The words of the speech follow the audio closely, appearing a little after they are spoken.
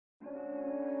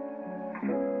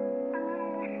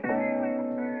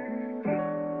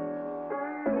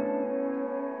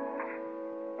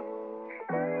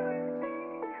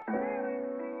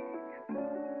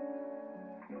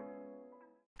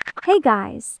Hey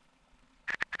guys.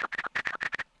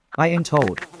 I am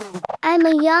told. I'm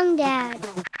a young dad.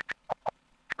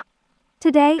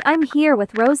 Today I'm here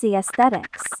with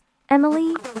RoseyAesthetics,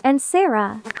 Emily, and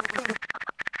Sarah.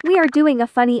 We are doing a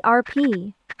funny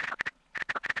RP.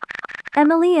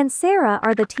 Emily and Sarah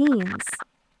are the teens.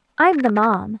 I'm the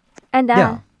mom. And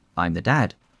Yeah, I'm the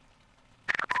dad.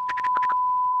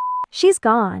 she's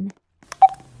gone.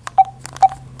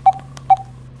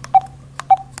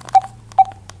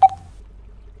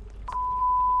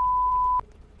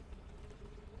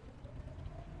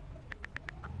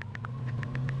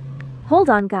 Hold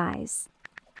on, guys.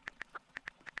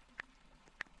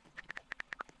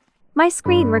 My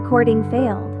screen recording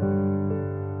failed.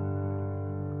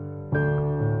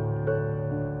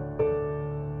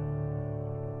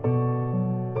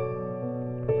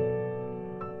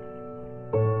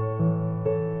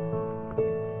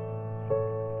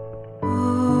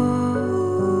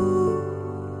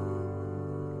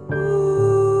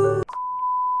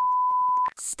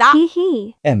 Stop. Hee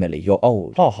hee. Emily, you're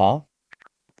old. Haha.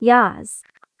 Yas.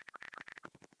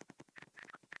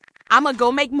 I'ma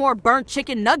go make more burnt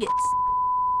chicken nuggets.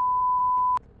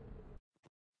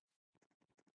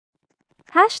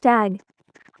 Hashtag.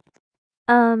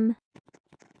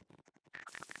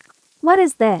 What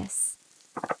is this?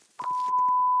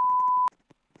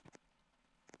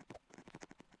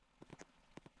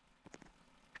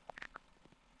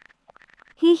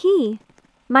 Hee hee.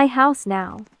 My house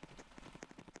now.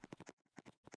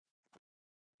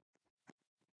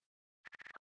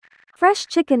 Fresh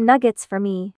chicken nuggets for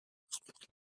me.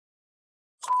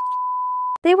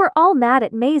 They were all mad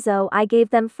at Mazo. I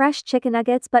gave them fresh chicken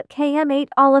nuggets, but KM ate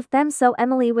all of them, so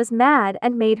Emily was mad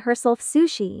and made herself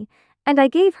sushi, and I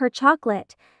gave her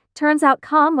chocolate. Turns out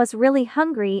Kam was really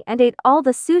hungry and ate all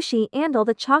the sushi and all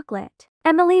the chocolate.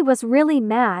 Emily was really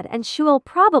mad and she'll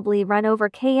probably run over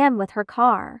KM with her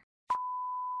car.